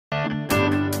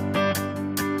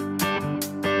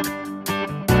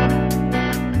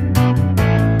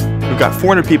got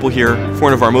 400 people here,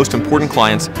 400 of our most important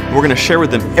clients, and we're going to share with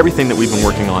them everything that we've been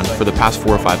working on for the past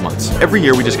 4 or 5 months. Every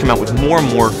year we just come out with more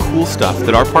and more cool stuff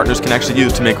that our partners can actually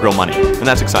use to make real money, and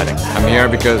that's exciting. I'm here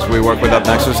because we work with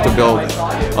AppNexus to build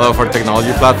all of our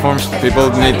technology platforms. People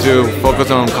need to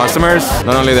focus on customers,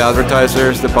 not only the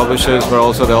advertisers, the publishers, but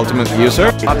also the ultimate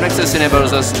user. AppNexus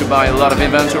enables us to buy a lot of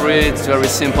inventory. It's very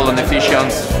simple and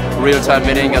efficient. Real-time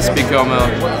bidding has become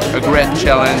a great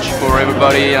challenge for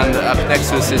everybody, and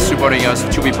AppNexus is supporting us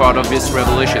to be part of this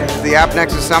revolution. The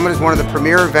AppNexus Summit is one of the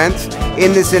premier events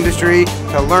in this industry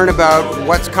to learn about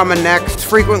what's coming next.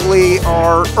 Frequently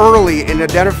are early in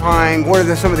identifying what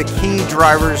are some of the key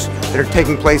drivers that are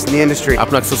taking place in the industry.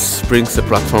 AppNexus brings a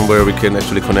platform where we can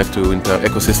actually connect to an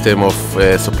ecosystem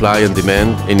of supply and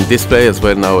demand in display as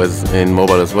well now as in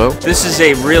mobile as well. This is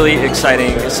a really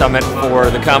exciting summit for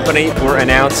the company. We're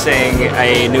announcing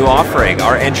a new offering,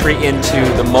 our entry into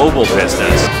the mobile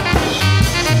business.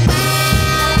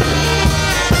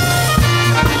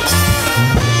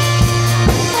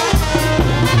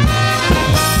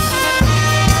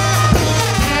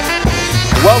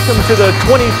 Welcome to the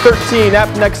 2013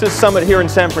 AppNexus Summit here in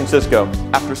San Francisco.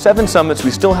 After 7 summits,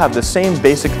 we still have the same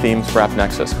basic themes for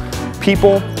AppNexus: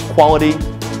 people, quality,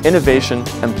 innovation,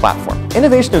 and platform.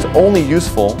 Innovation is only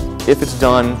useful if it's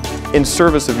done in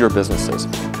service of your businesses,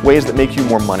 ways that make you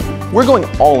more money. We're going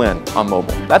all in on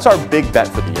mobile. That's our big bet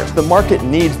for the year. The market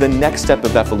needs the next step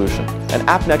of evolution, and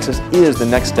AppNexus is the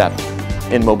next step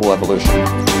in mobile evolution.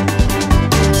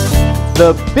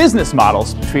 The business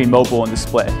models between mobile and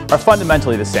display are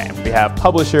fundamentally the same. We have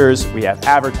publishers, we have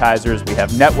advertisers, we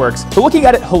have networks. But looking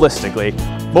at it holistically,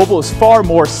 mobile is far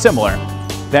more similar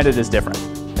than it is different.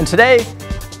 And today,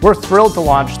 we're thrilled to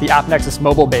launch the AppNexus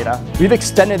mobile beta. We've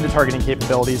extended the targeting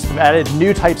capabilities, we've added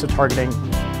new types of targeting.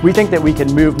 We think that we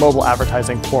can move mobile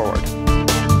advertising forward.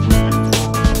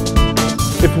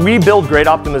 If we build great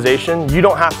optimization, you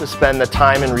don't have to spend the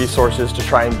time and resources to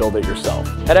try and build it yourself.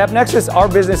 At AppNexus, our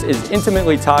business is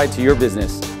intimately tied to your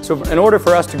business. So in order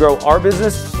for us to grow our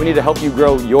business, we need to help you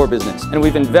grow your business. And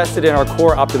we've invested in our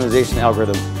core optimization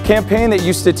algorithm. A campaign that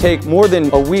used to take more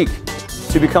than a week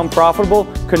to become profitable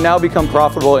could now become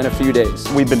profitable in a few days.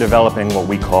 We've been developing what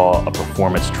we call a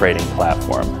performance trading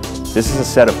platform. This is a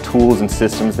set of tools and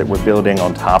systems that we're building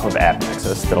on top of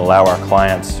AppNexus that allow our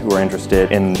clients who are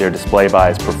interested in their display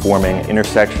buys performing an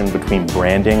intersection between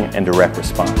branding and direct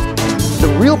response.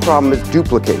 The real problem is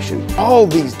duplication. All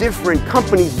these different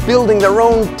companies building their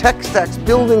own tech stacks,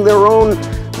 building their own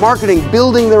marketing,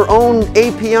 building their own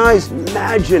APIs.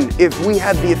 Imagine if we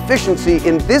had the efficiency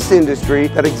in this industry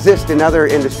that exists in other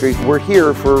industries. We're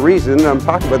here for a reason, and I'm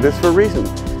talking about this for a reason.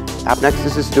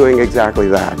 AppNexus is doing exactly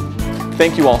that.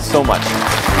 Thank you all so much.